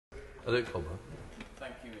Elliot Colburn.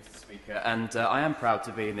 Thank you, Mr. Speaker. And I am proud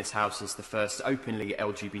to be in this House as the first openly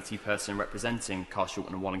LGBT person representing Carshalton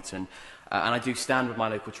and Wallington. And I do stand with my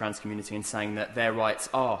local trans community in saying that their rights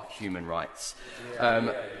are human rights.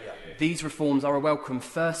 These reforms are a welcome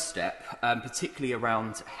first step, particularly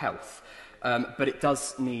around health. But it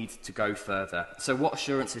does need to go further. So what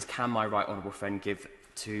assurances can my right honourable friend give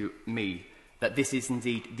to me that this is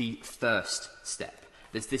indeed the first step?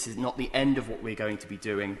 This is not the end of what we're going to be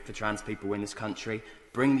doing for trans people in this country.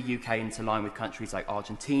 Bring the UK into line with countries like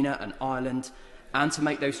Argentina and Ireland, and to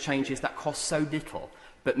make those changes that cost so little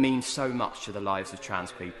but mean so much to the lives of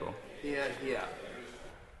trans people.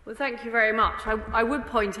 Well, thank you very much. I would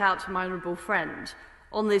point out to my honourable friend,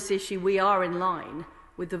 on this issue we are in line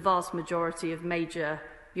with the vast majority of major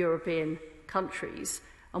European countries,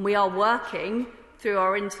 and we are working through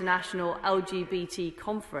our international LGBT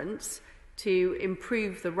conference to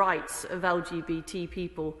improve the rights of LGBT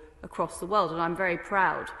people across the world. And I'm very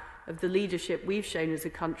proud of the leadership we've shown as a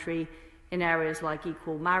country in areas like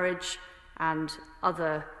equal marriage and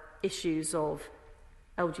other issues of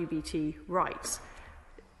LGBT rights.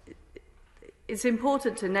 It's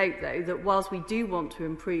important to note, though, that whilst we do want to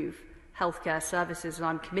improve healthcare services, and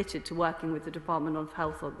I'm committed to working with the Department of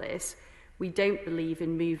Health on this, we don't believe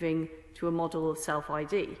in moving to a model of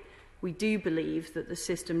self-ID. We do believe that the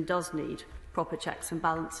system does need proper checks and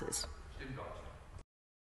balances.